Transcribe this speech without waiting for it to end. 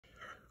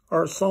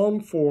Our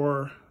psalm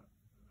for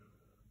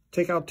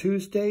Takeout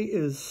Tuesday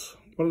is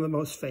one of the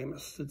most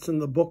famous. It's in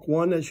the book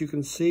 1, as you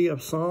can see,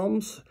 of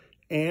Psalms,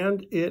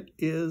 and it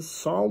is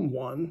Psalm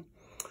 1.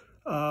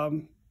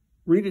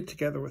 Read it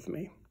together with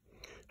me.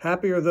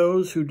 Happy are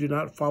those who do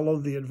not follow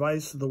the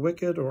advice of the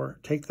wicked, or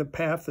take the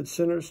path that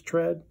sinners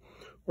tread,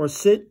 or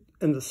sit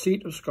in the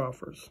seat of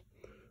scoffers.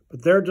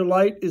 But their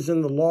delight is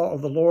in the law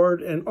of the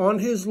Lord, and on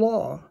his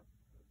law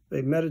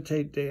they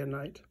meditate day and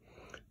night.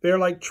 They are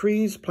like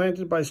trees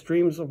planted by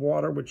streams of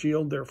water, which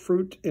yield their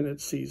fruit in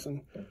its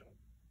season,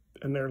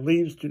 and their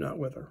leaves do not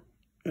wither.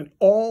 In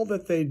all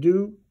that they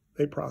do,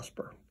 they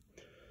prosper.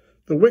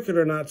 The wicked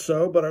are not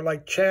so, but are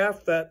like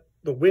chaff that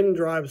the wind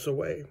drives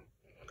away.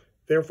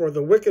 Therefore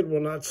the wicked will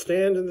not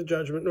stand in the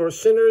judgment, nor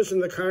sinners in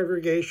the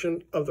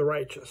congregation of the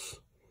righteous.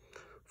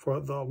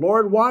 For the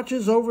Lord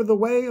watches over the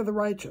way of the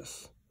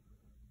righteous,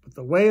 but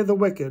the way of the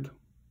wicked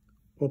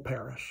will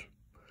perish.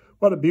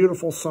 What a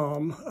beautiful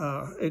psalm.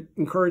 It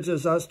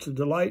encourages us to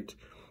delight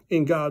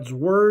in God's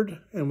word.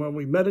 And when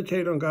we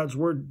meditate on God's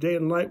word day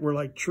and night, we're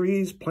like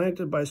trees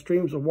planted by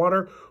streams of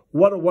water.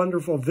 What a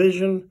wonderful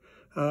vision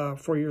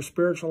for your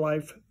spiritual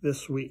life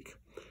this week.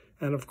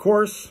 And of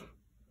course,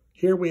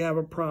 here we have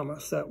a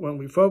promise that when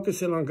we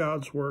focus in on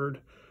God's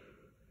word,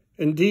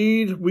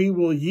 indeed, we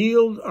will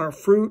yield our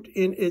fruit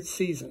in its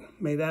season.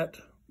 May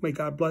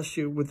God bless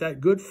you with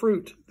that good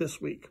fruit this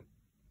week.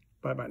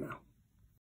 Bye-bye now.